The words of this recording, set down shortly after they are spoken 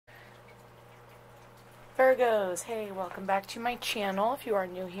Virgos, hey, welcome back to my channel. If you are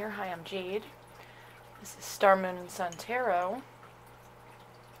new here, hi, I'm Jade. This is Star, Moon, and Sun Tarot.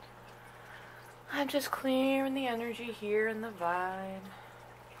 I'm just clearing the energy here and the vibe.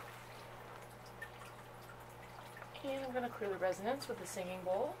 And I'm going to clear the resonance with the singing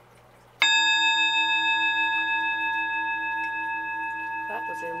bowl. That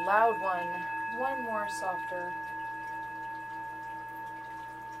was a loud one. One more softer.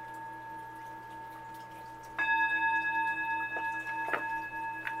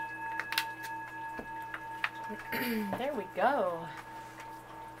 There we go.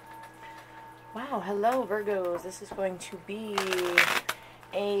 Wow, hello Virgos. This is going to be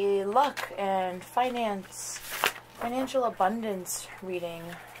a luck and financial abundance reading.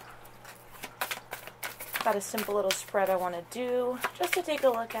 Got a simple little spread I want to do just to take a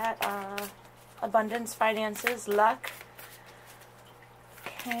look at abundance, finances, luck.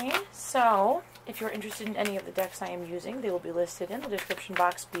 Okay, so if you're interested in any of the decks I am using, they will be listed in the description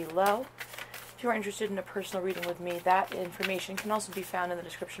box below. If you are interested in a personal reading with me, that information can also be found in the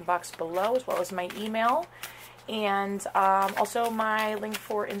description box below, as well as my email, and also my link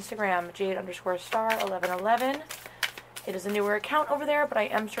for Instagram, Jade_star1111. It is a newer account over there, but I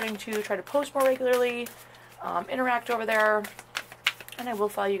am starting to try to post more regularly, interact over there, and I will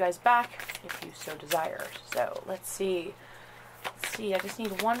follow you guys back if you so desire. So let's see. I just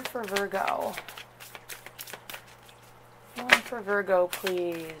need one for Virgo. One for Virgo,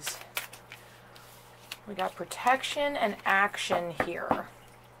 please. We got protection and action here.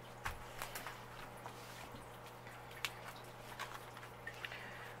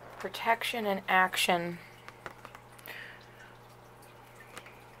 Protection and action.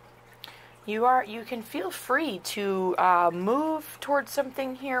 You can feel free to move towards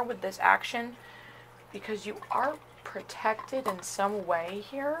something here with this action because you are protected in some way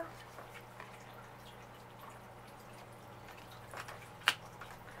here.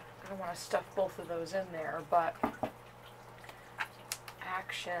 I don't want to stuff both of those in there, but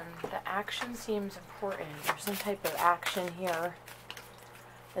action. The action seems important. There's some type of action here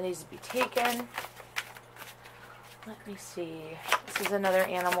that needs to be taken. Let me see. This is another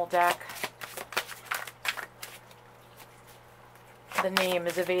animal deck. The name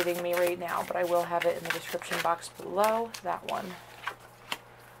is evading me right now, but I will have it in the description box below. That one.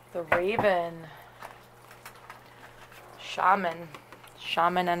 The Raven. Shaman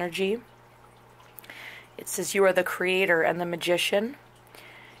energy. It says you are the creator and the magician.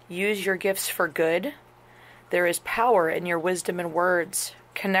 Use your gifts for good. There is power in your wisdom and words.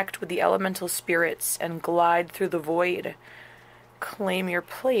 Connect with the elemental spirits and glide through the void. Claim your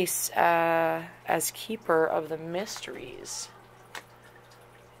place as keeper of the mysteries.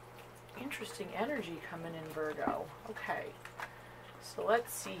 Interesting energy coming in, Virgo. Okay. So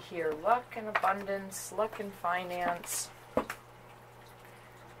let's see here. Luck and abundance, luck and finance.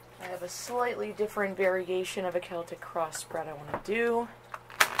 I have a slightly different variation of a Celtic cross spread I want to do.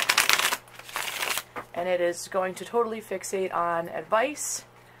 And it is going to totally fixate on advice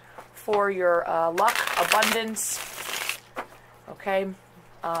for your luck, abundance, okay,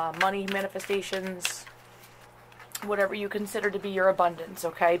 money manifestations, whatever you consider to be your abundance,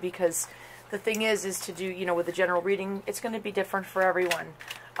 okay, because the thing is to do, you know, with the general reading, it's going to be different for everyone.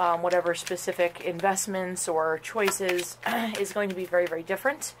 Whatever specific investments or choices is going to be very, very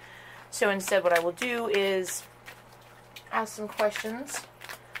different. So instead what I will do is ask some questions.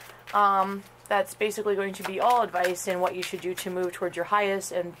 That's basically going to be all advice in what you should do to move towards your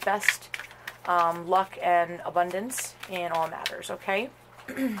highest and best luck and abundance in all matters, okay?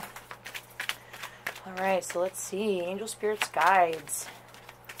 Alright, so let's see. Angel, spirits, guides.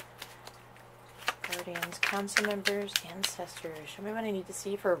 Guardians, council members, ancestors. Show me what I need to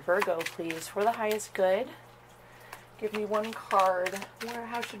see for Virgo, please. For the highest good. Give me one card.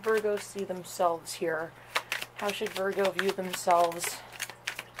 How should Virgo see themselves here? How should Virgo view themselves?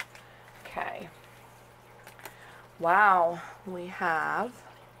 Okay. Wow. We have,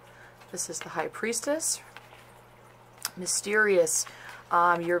 this is the High Priestess. Mysterious.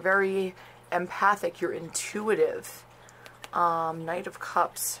 You're very empathic. You're intuitive. Knight of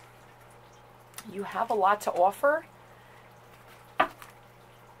Cups. You have a lot to offer.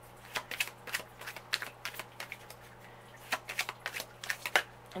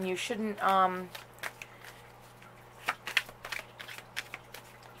 And you shouldn't,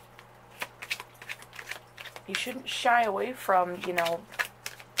 shy away from, you know,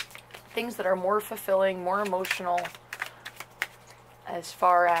 things that are more fulfilling, more emotional, as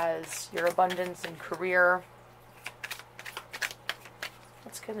far as your abundance and career.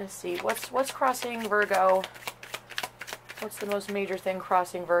 Let's gonna see what's crossing Virgo What's the most major thing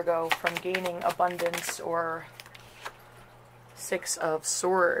crossing Virgo from gaining abundance or Six of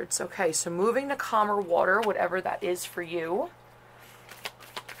Swords? Okay, so moving to calmer water, whatever that is for you.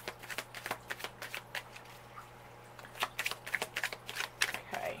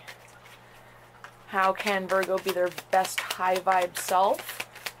 Okay. How can Virgo be their best high vibe self?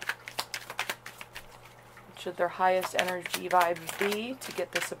 What should their highest energy vibes be to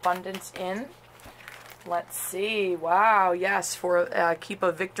get this abundance in? Let's see. Wow, yes, for keep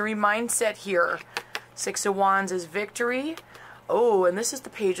a victory mindset here. Six of Wands is victory. Oh, and this is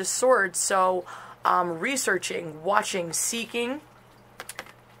the Page of Swords. So, researching, watching, seeking,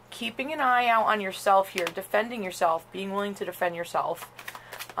 keeping an eye out on yourself here, defending yourself, being willing to defend yourself,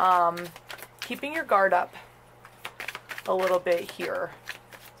 keeping your guard up a little bit here.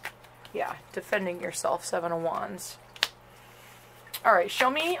 Yeah, defending yourself, Seven of Wands. All right, show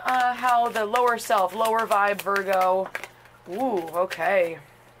me how the lower self, lower vibe Virgo. Ooh, okay.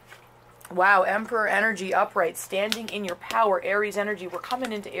 Wow, Emperor energy upright, standing in your power, Aries energy. We're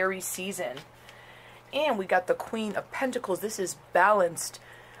coming into Aries season. And we got the Queen of Pentacles. This is balanced,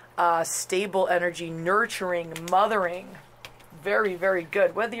 stable energy, nurturing, mothering. Very, very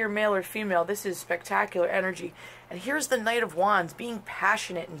good. Whether you're male or female, this is spectacular energy. And here's the Knight of Wands, being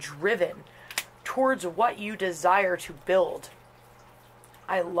passionate and driven towards what you desire to build.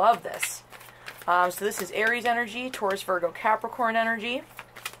 I love this. So this is Aries energy, Taurus, Virgo, Capricorn energy.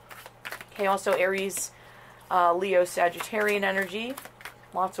 Okay, also Aries, Leo, Sagittarian energy.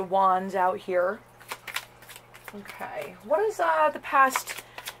 Lots of wands out here. Okay, what is the past,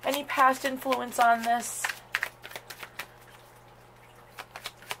 any past influence on this?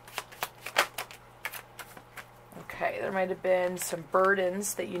 Okay, there might have been some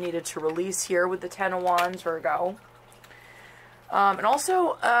burdens that you needed to release here with the Ten of Wands, Virgo. And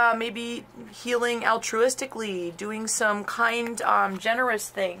also maybe healing altruistically, doing some kind, generous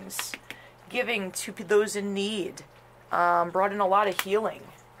things, giving to those in need. Brought in a lot of healing.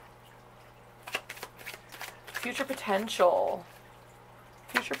 Future potential.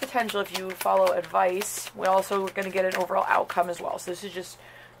 Future potential if you follow advice. We also are going to get an overall outcome as well. So this is just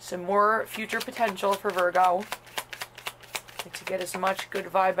some more future potential for Virgo. Like to get as much good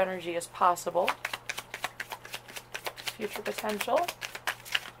vibe energy as possible. Future potential.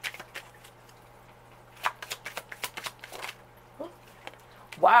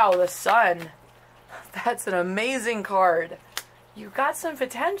 Wow, the Sun. That's an amazing card. You got some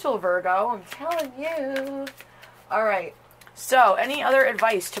potential, Virgo. I'm telling you. All right. So, any other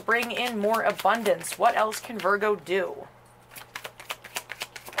advice to bring in more abundance? What else can Virgo do?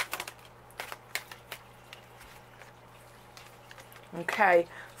 Okay.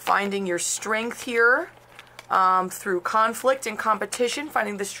 Finding your strength here. Through conflict and competition,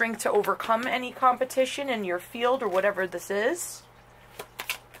 finding the strength to overcome any competition in your field or whatever this is.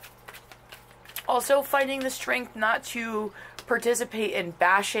 Also, finding the strength not to participate in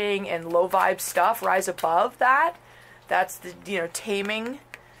bashing and low vibe stuff. Rise above that. That's the, taming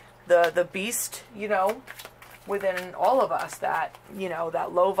the beast, within all of us. That,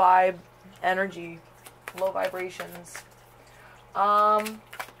 that low vibe energy, low vibrations.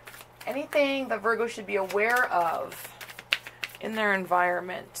 Anything that Virgo should be aware of in their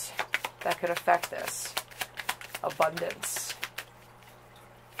environment that could affect this abundance.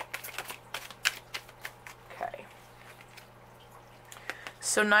 Okay.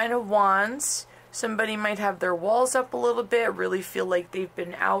 So Nine of Wands. Somebody might have their walls up a little bit, really feel like they've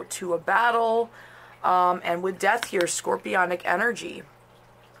been out to a battle. And with Death here, Scorpionic energy.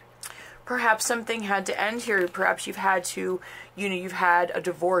 Perhaps something had to end here. Perhaps you've had to, you've had a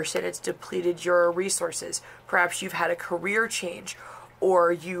divorce and it's depleted your resources. Perhaps you've had a career change,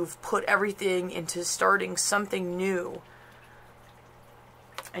 or you've put everything into starting something new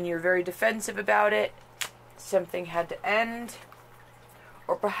and you're very defensive about it. Something had to end.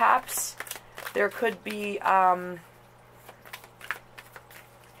 Or perhaps there could be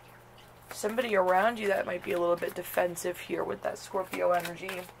somebody around you that might be a little bit defensive here with that Scorpio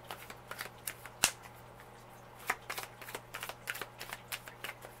energy.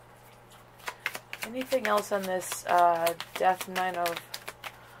 Anything else on this Death, Nine of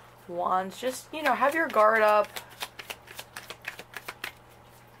Wands? Just, have your guard up.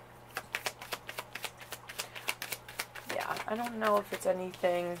 Yeah, I don't know if it's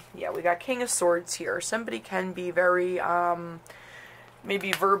anything. Yeah, we got King of Swords here. Somebody can be very,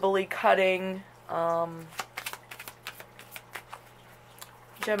 maybe verbally cutting.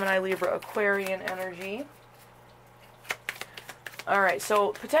 Gemini, Libra, Aquarian energy. Alright,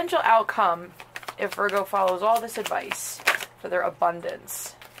 so potential outcome if Virgo follows all this advice for their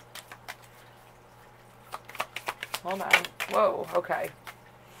abundance. Hold on. Whoa, okay.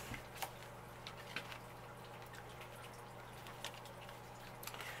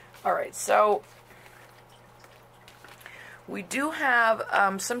 Alright, so we do have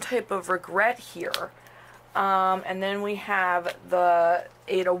some type of regret here. And then we have the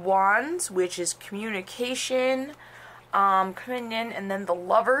Eight of Wands, which is communication coming in, and then the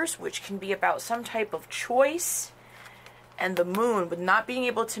Lovers, which can be about some type of choice, and the Moon, with not being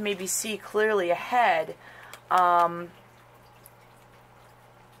able to maybe see clearly ahead. You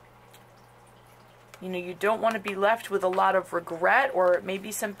know, you don't want to be left with a lot of regret, or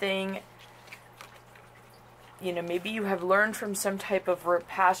maybe something, you know, maybe you have learned from some type of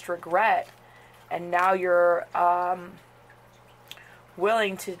past regret, and now you're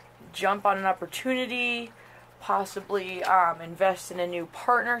willing to jump on an opportunity, possibly invest in a new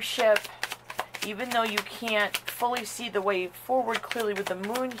partnership, even though you can't fully see the way forward clearly with the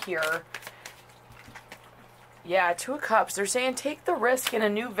Moon here. Yeah, Two of Cups. They're saying take the risk in a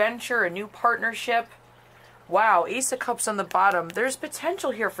new venture, a new partnership. Wow, Ace of Cups on the bottom. There's potential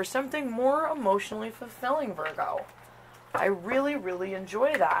here for something more emotionally fulfilling, Virgo. I really, really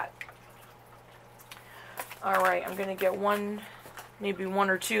enjoy that. Alright, I'm going to get one, maybe one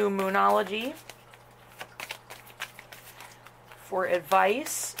or two Moonology for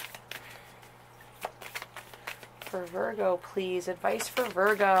advice. For Virgo, please. Advice for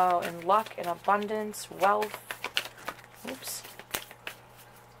Virgo in luck and abundance, wealth. Oops.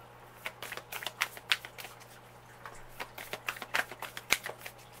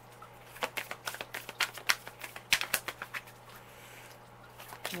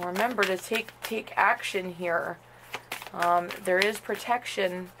 Remember to take action here. There is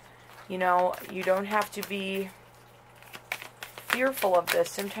protection. You know, you don't have to be fearful of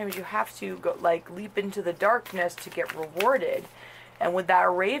this. Sometimes you have to go, like, leap into the darkness to get rewarded. And with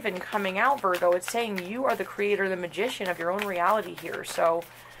that Raven coming out, Virgo, it's saying you are the creator, the magician of your own reality here. So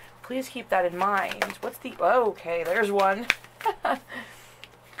please keep that in mind. What's the... Oh, okay, there's one.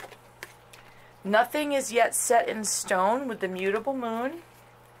 Nothing is yet set in stone with the mutable moon.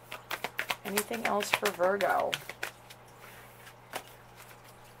 Anything else for Virgo?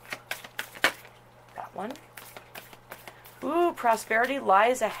 That one. Ooh, prosperity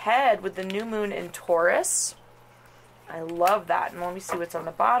lies ahead with the new moon in Taurus. I love that. And let me see what's on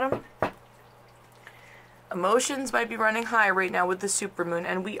the bottom. Emotions might be running high right now with the supermoon.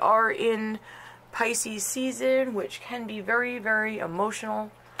 And we are in Pisces season, which can be very, very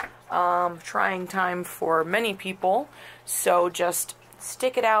emotional. Trying time for many people. So just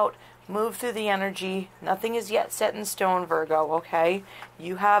stick it out. Move through the energy. Nothing is yet set in stone, Virgo, okay?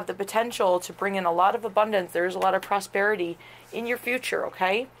 You have the potential to bring in a lot of abundance. There's a lot of prosperity in your future,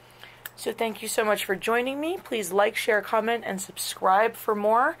 okay? So thank you so much for joining me. Please like, share, comment, and subscribe for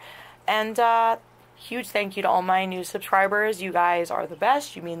more. And huge thank you to all my new subscribers. You guys are the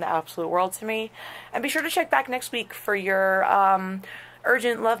best. You mean the absolute world to me. And be sure to check back next week for your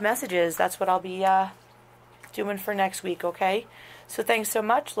urgent love messages. That's what I'll be doing for next week, okay? So thanks so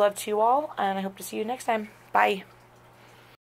much. Love to you all, and I hope to see you next time. Bye.